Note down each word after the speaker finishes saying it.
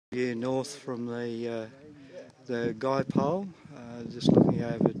Here north from the Guy Pole, just looking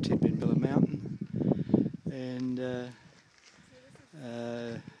over Tidbinbilla Mountain and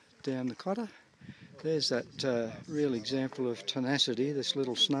down the Cotter. There's that real example of tenacity, this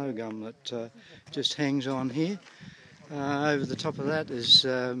little snow gum that just hangs on here. Over the top of that is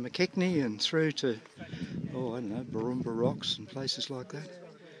McKechnie and through to, I don't know, Barumba Rocks and places like that.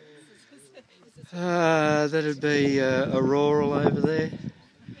 That'd be Auroral over there.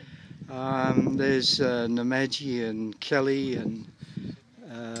 There's Namaji and Kelly, and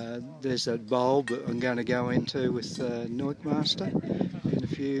there's that bowl that I'm going to go into with Noikmaster in a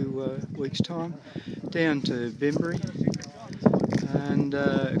few weeks' time, down to Bimbury and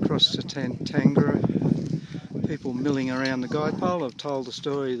across to Tangara. People milling around the Guy Pole. I've told the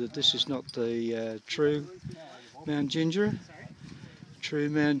story that this is not the true Mount Gingera. True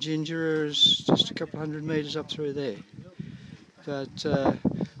Mount Gingera is just a couple hundred metres up through there. But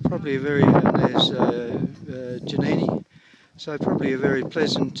probably a very, there's Janini, so probably a very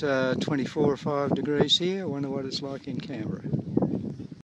pleasant 24 or 5 degrees here. I wonder what it's like in Canberra.